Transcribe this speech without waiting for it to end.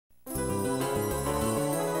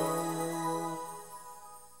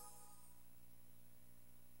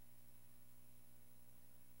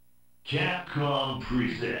Capcom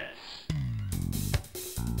presents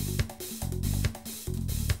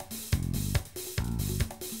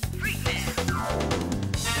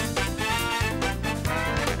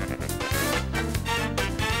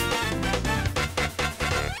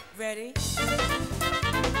Ready?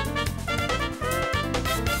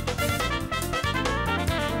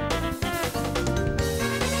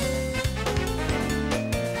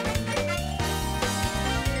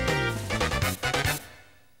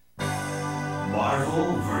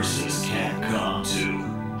 Marvel vs. Capcom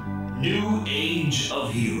 2 New Age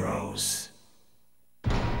of Heroes.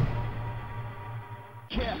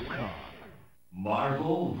 Capcom.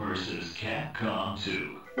 Marvel vs. Capcom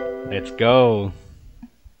 2. Let's go.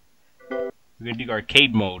 We're gonna do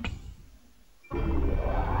arcade mode. Alright,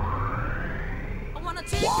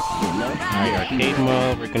 arcade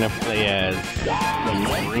mode, we're gonna play as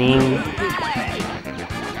Wolverine.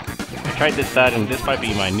 I tried this out and this might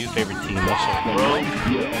be my new favorite team, also Rogue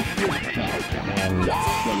and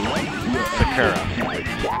Sakura.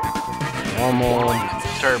 Normal,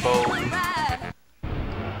 Turbo.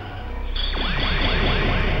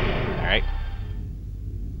 Alright.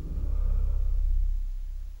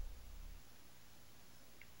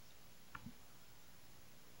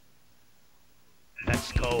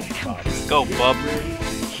 Let's go, bub. Let's go, bub.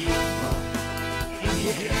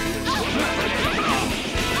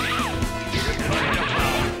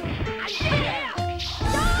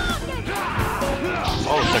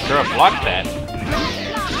 Oh, Sakura blocked that.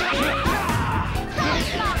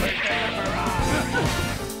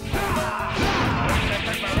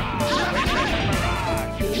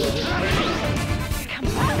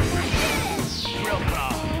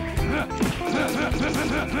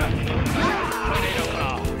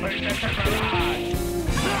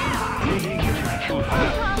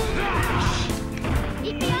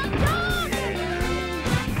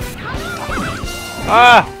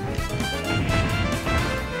 Ah!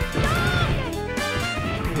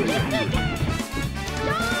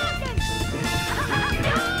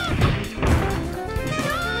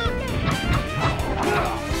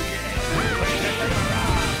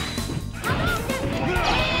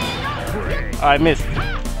 I missed.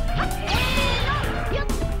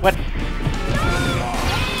 What?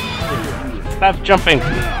 Stop jumping.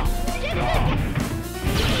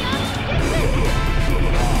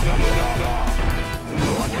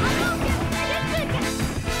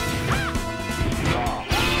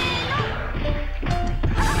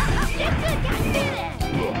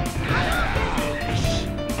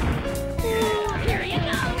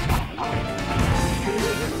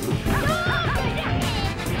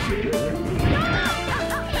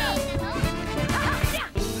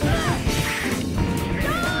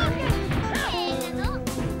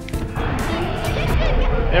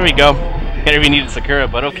 There we go. Can't even need a Sakura,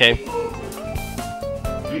 but okay.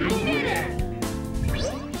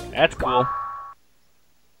 That's cool.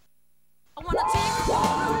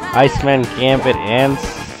 Iceman, Gambit, and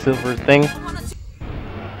Silver thing.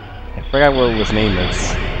 I forgot what his name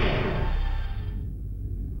is.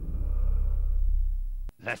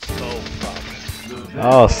 Let's go, bub.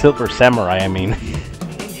 Oh, Silver Samurai, I mean.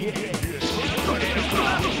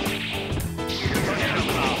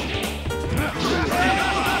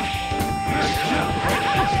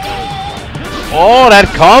 Oh, that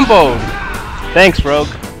combo! Thanks, Rogue.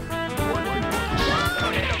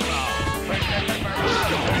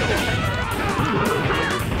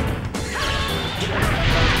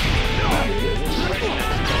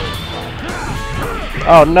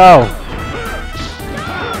 Oh no!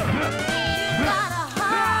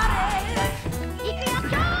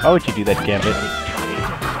 Why would you do that, Gambit?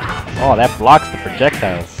 Oh, that blocks the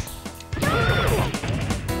projectiles.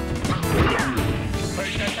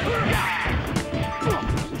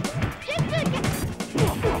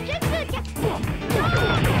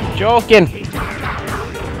 Joking.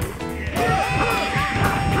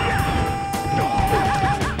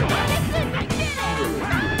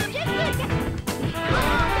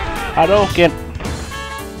 Hadouken.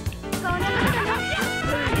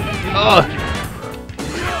 Ugh.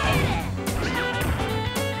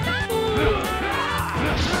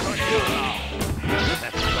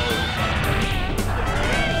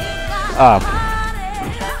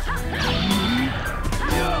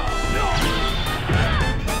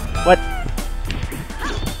 What?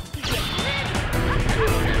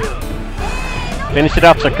 Finish it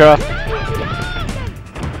up, Sakura.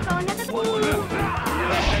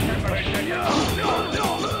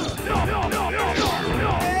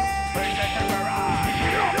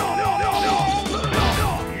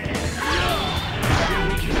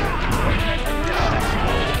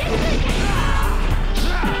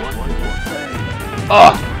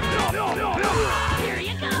 Oh!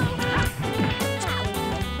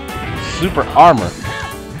 Super armor.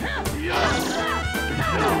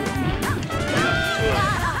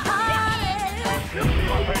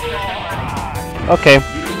 Okay.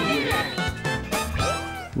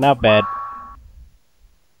 Not bad.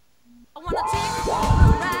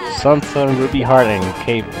 Sunstone, Ruby Heart, and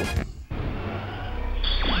Cable.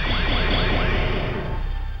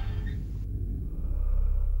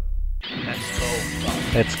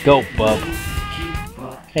 Let's go, bub.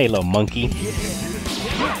 Hey, little monkey.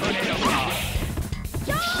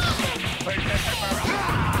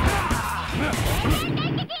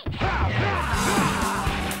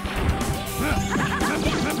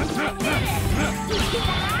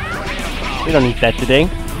 We don't need that today.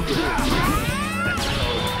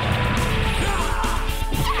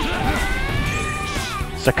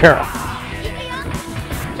 Sakura.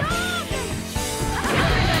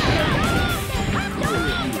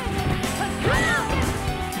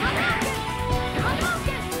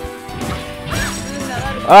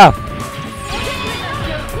 Ah!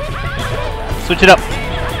 Switch it up.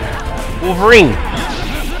 Wolverine.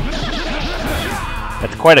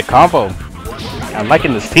 That's quite a combo. I'm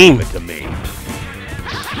liking this team. To me.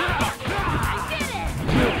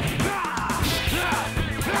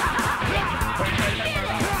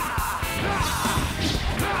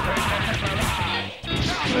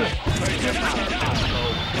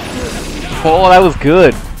 Oh, that was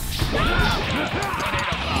good.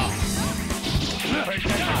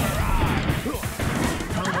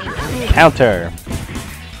 Counter.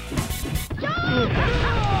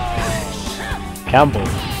 Combo.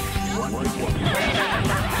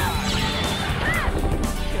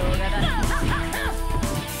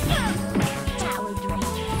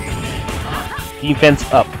 Defense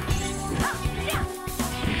up.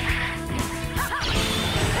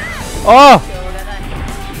 Oh!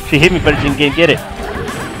 She hit me, but I didn't get it.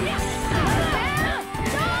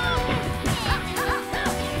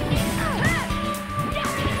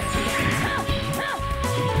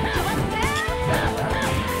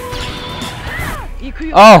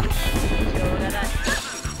 Oh!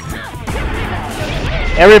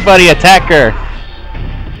 Everybody attack her!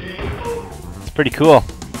 It's pretty cool.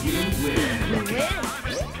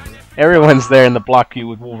 Everyone's there in the block queue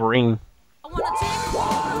with Wolverine.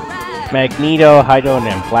 Magneto, Hydro,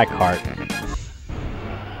 and Blackheart.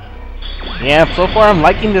 Yeah, so far I'm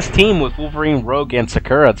liking this team with Wolverine, Rogue, and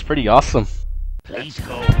Sakura. It's pretty awesome.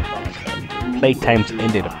 Playtime's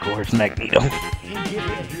ended, of course, Magneto.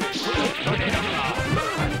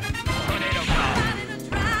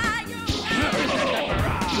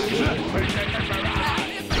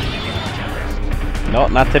 No,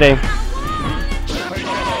 not today.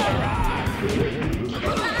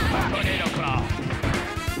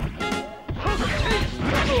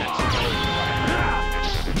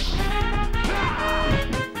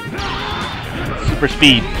 Super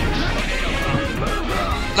speed.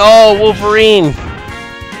 No, Wolverine.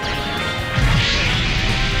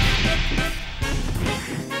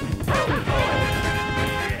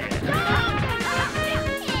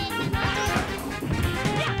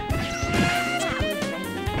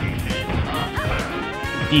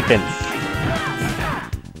 Defense.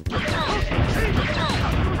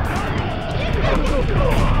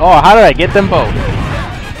 Oh, how did I get them both?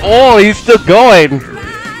 Oh, he's still going.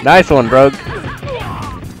 Nice one, Rogue.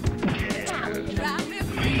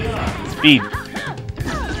 Speed.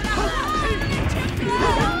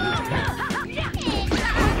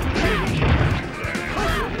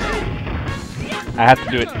 I have to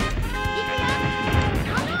do it.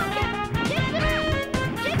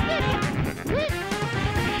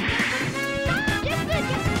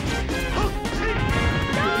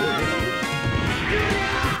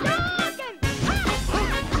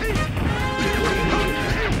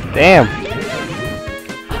 Damn.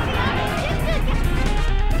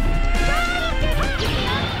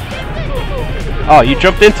 Oh, you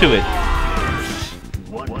jumped into it.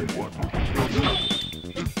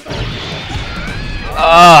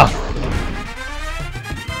 Ah.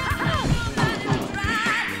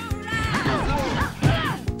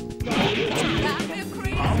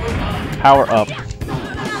 Power up.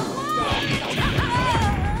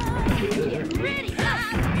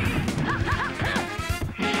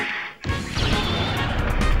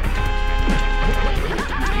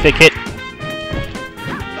 Take hit.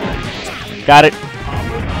 Got it.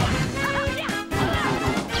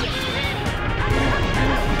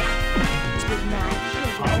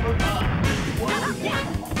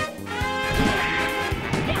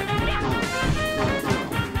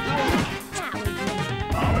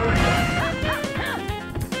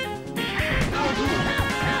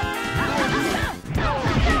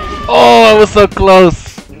 was so close.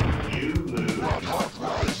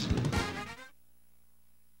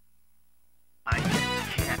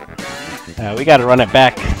 We gotta run it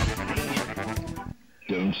back.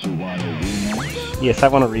 Don't you want a rematch? Yes, I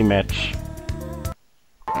want a rematch.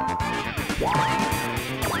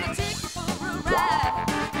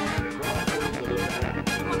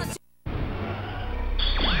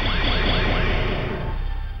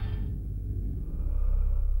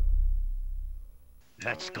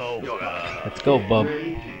 Let's go. Let's go, bub.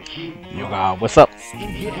 Yoga, what's up?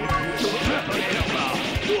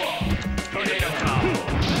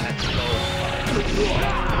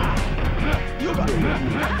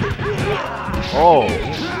 Oh.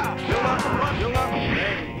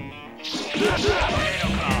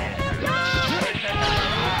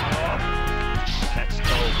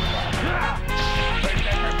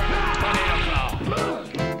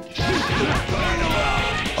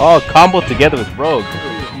 Oh, combo together with Rogue.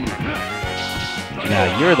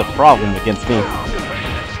 Now you're the problem against me.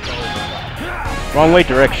 Wrong way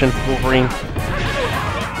direction, Wolverine.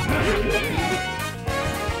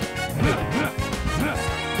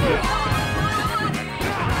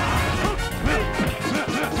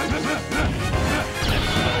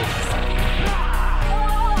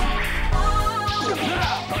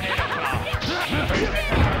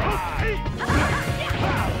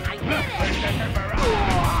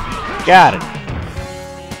 Got it.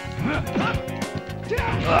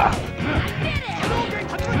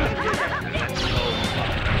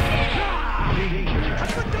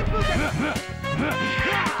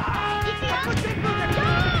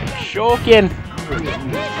 Shokin.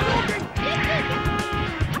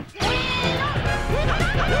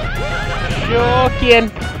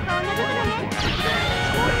 Shokin.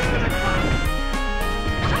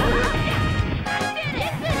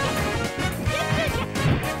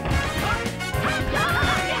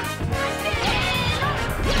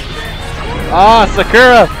 Ah,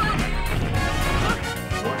 Sakura!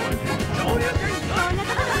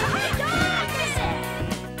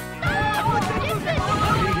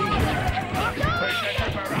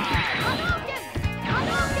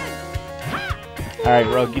 Alright,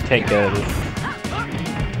 Rogue, you take care of this.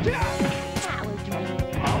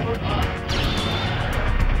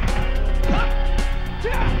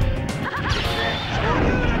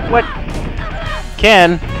 What?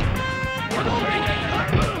 Ken?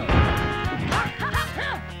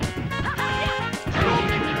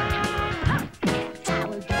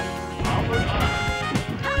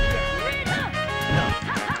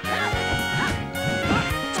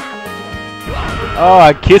 Oh,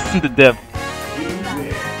 I kissed him to death.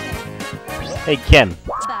 Hey, Ken.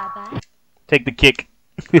 Take the kick.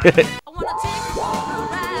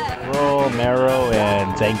 Roll, Marrow,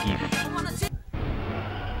 and Zangief.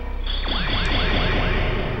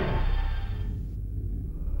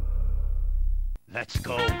 Let's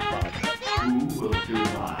go, bud. Who will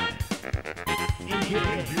survive?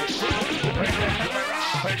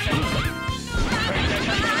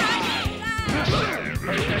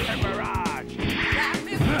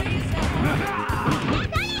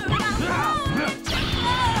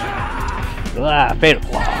 Ah, Fatal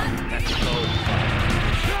Claw.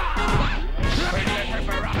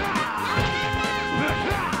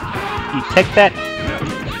 You take that?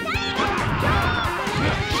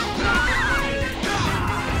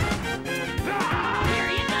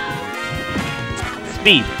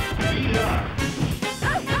 Speed.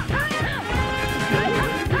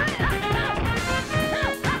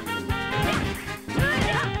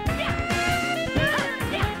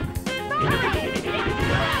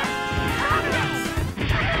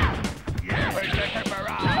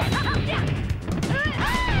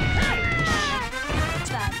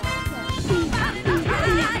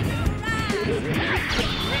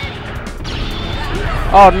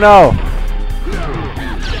 Oh no!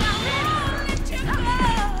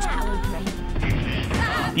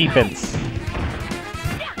 Defense.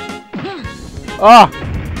 Oh!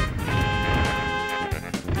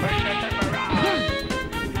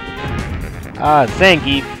 Ah,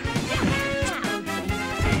 Zangief.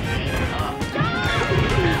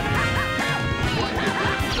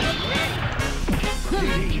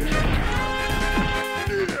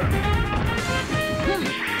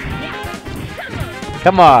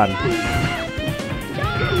 Come on. I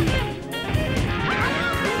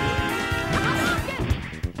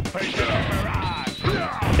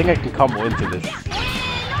think I can combo into this.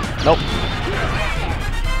 Nope.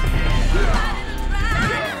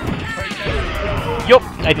 Yup,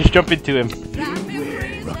 I just jumped into him.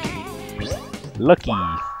 Lucky.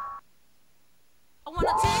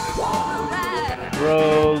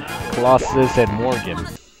 Rogue, Colossus, and Morgan.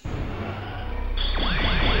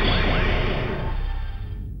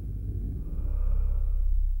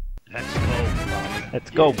 Let's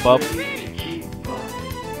go, bub.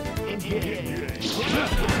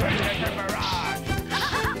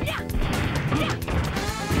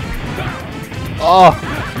 Oh!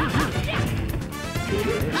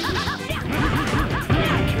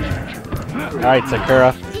 Alright,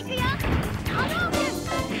 Sakura.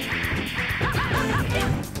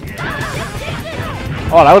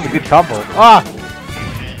 Oh, that was a good combo. Ah!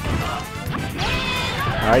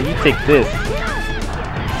 Alright, you take this.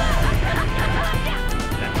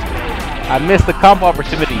 I missed the combo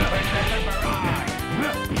opportunity.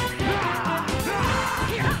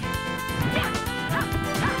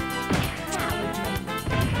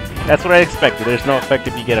 That's what I expected. There's no effect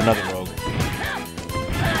if you get another rogue.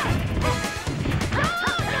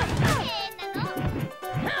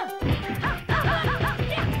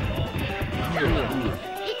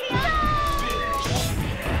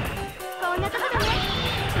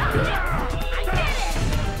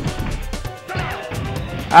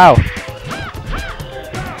 Ow!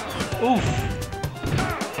 Oof!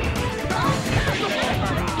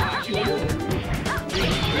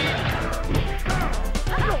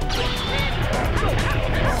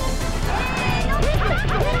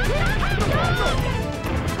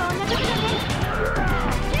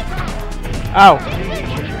 Ow!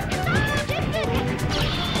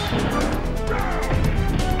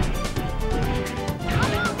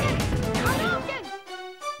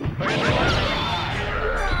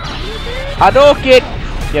 Hadouken!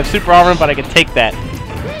 You have super armor, but I can take that.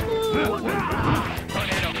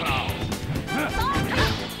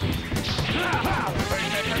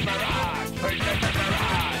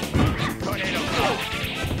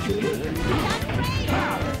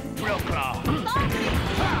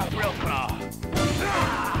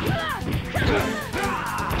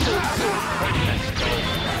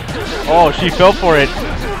 Oh, she fell for it.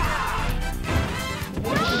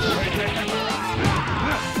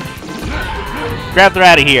 Grab her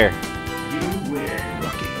out of here.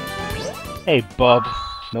 Hey, bub.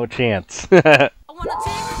 No chance. Mega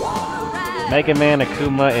Man,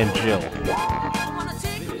 Akuma, and Jill.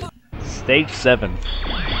 Stage 7.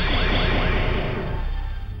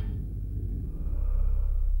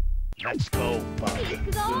 Let's go, bub.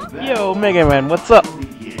 Yo, Mega Man, what's up?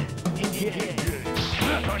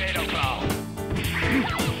 Tornado claw.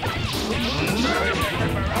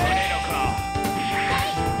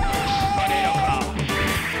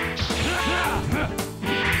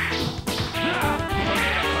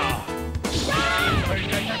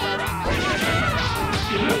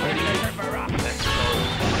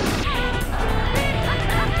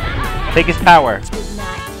 Take his power.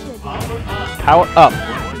 Power up.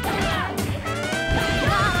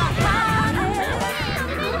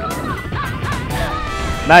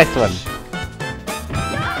 Nice one.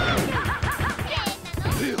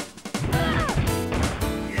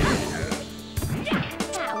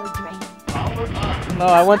 No,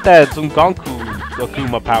 I want that Zunganku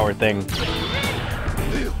Akuma power thing.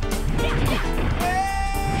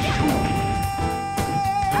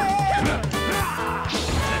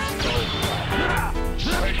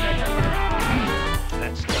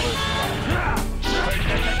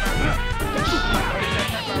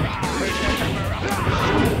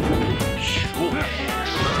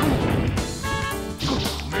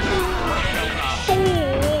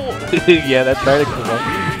 Yeah, that's right.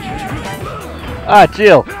 Ah,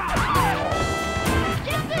 Jill.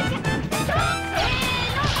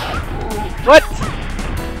 What?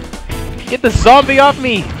 Get the zombie off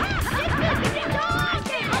me!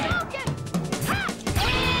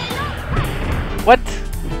 What?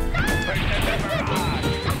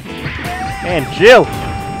 Man, Jill!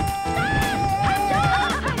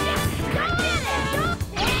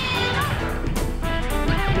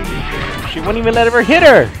 She wouldn't even let her hit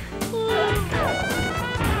her!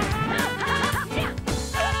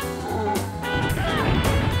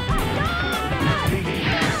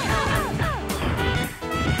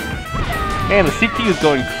 Man, the CPU is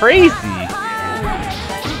going crazy!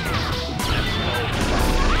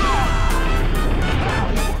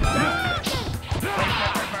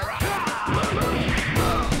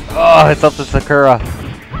 Oh, it's up to Sakura.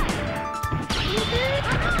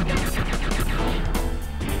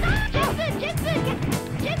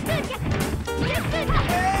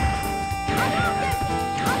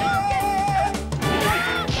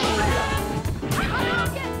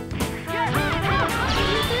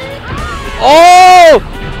 Oh!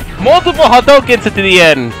 Multiple Hadoukens at the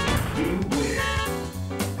end!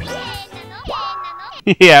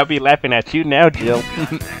 Yeah, I'll be laughing at you now, Jill.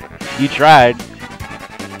 You tried.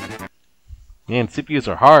 Man, CPUs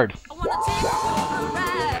are hard.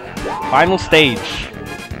 Final stage.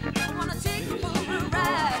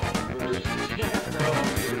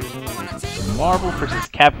 Marvel vs.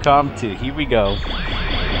 Capcom 2. Here we go.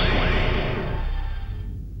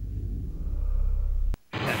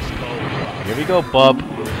 Here we go, bub.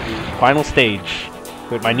 Final stage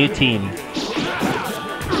with my new team.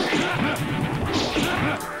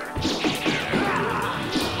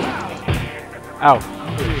 Ow.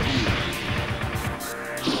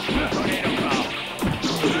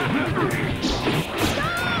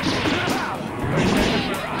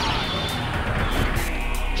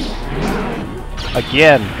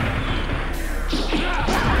 Again.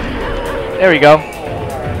 There we go.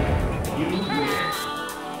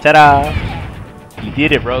 Ta-da! You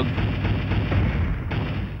did it, Rogue.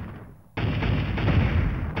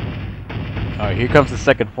 Alright, here comes the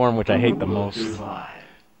second form, which I hate the most.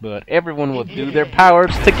 But everyone will do their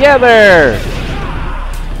powers together!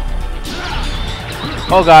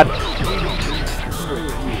 Oh god.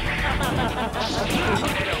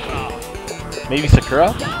 Maybe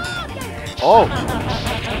Sakura? Oh!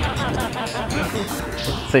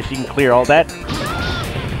 See if she can clear all that.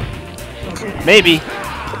 Maybe.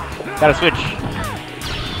 Gotta switch.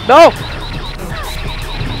 No!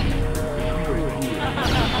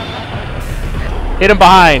 Hit him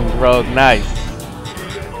behind, Rogue. Nice.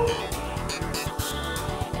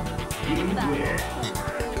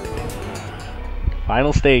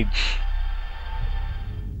 Final stage.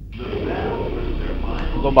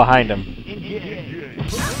 Go behind him.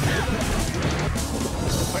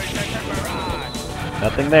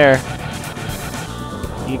 Nothing there.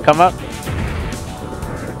 Can you come up?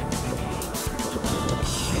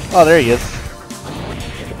 Oh, there he is.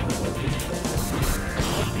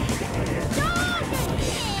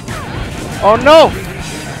 Oh no!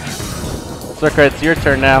 Sakura, it's your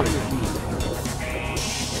turn now.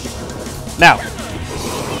 Now.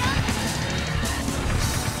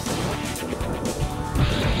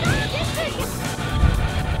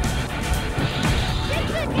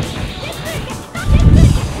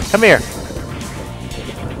 Come here.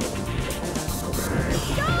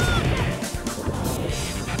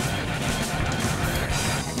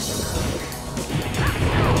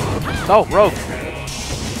 Oh, Rogue.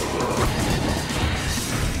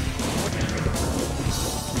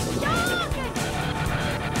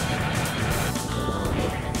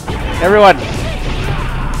 Everyone.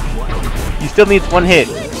 He still needs one hit.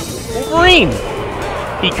 Wolverine.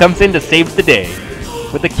 He comes in to save the day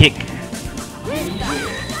with a kick.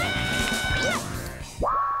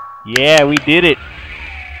 Yeah, we did it.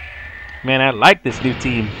 Man, I like this new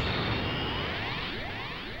team.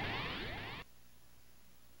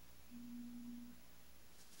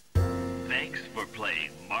 Thanks for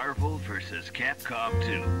playing Marvel vs. Capcom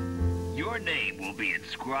 2. Your name will be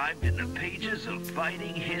inscribed in the pages of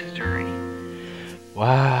fighting history.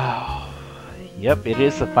 Wow. Yep, it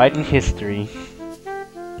is a fighting history.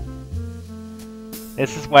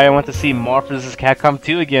 This is why I want to see Marvel vs. Capcom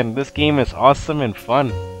 2 again. This game is awesome and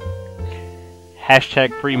fun.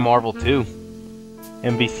 Hashtag free Marvel 2.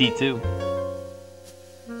 MVC 2.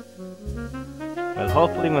 But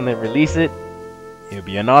hopefully when they release it, it'll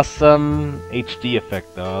be an awesome HD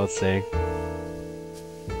effect though, I'll say.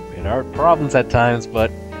 There are problems at times,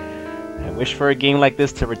 but I wish for a game like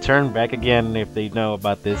this to return back again if they know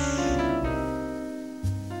about this.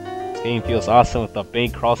 This game feels awesome with the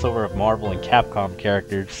big crossover of Marvel and Capcom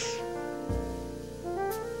characters.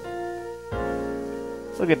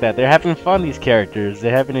 Look at that, they're having fun, these characters.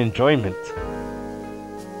 They're having enjoyment.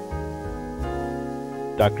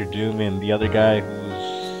 Dr. Doom and the other guy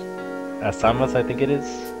who's Asamas, I think it is.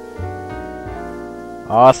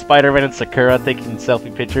 Aw, Spider-Man and Sakura taking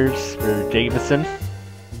selfie pictures for Jameson.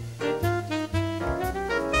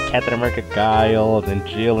 Captain America, Guile, and then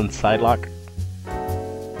Jill and Psylocke.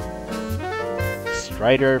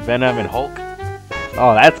 Strider, Venom, and Hulk.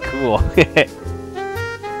 Oh, that's cool.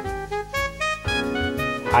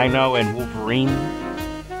 Hino and Wolverine.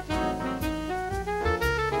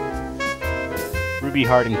 Ruby,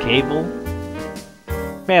 Heart, and Cable.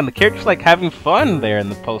 Man, the characters like having fun there in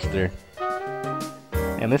the poster.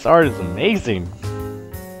 And this art is amazing.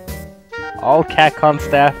 All Capcom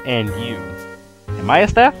staff and you. Am I a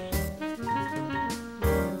staff?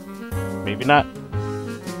 Maybe not.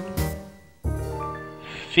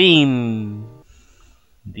 Fiend.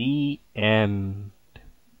 The end.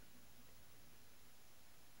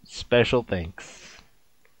 Special thanks.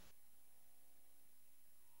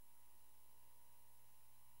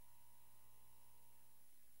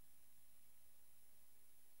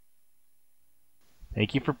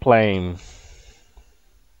 Thank you for playing.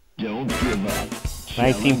 Don't give up.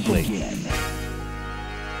 19 place. Again.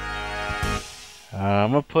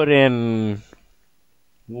 I'm gonna put in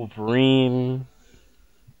Wolverine,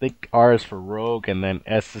 think R is for Rogue, and then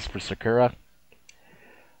S is for Sakura.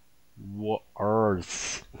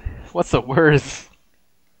 Wars. What's the worst?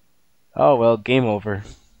 Oh well, game over.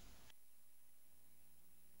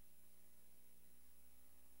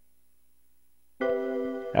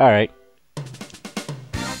 Alright.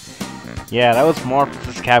 Yeah, that was Marvel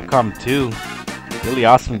vs. Capcom 2. Really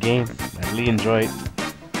awesome game. I really enjoyed it.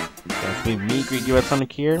 That's me, Greg, you at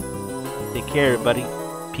Sonic here. Take care, everybody.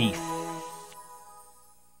 Peace.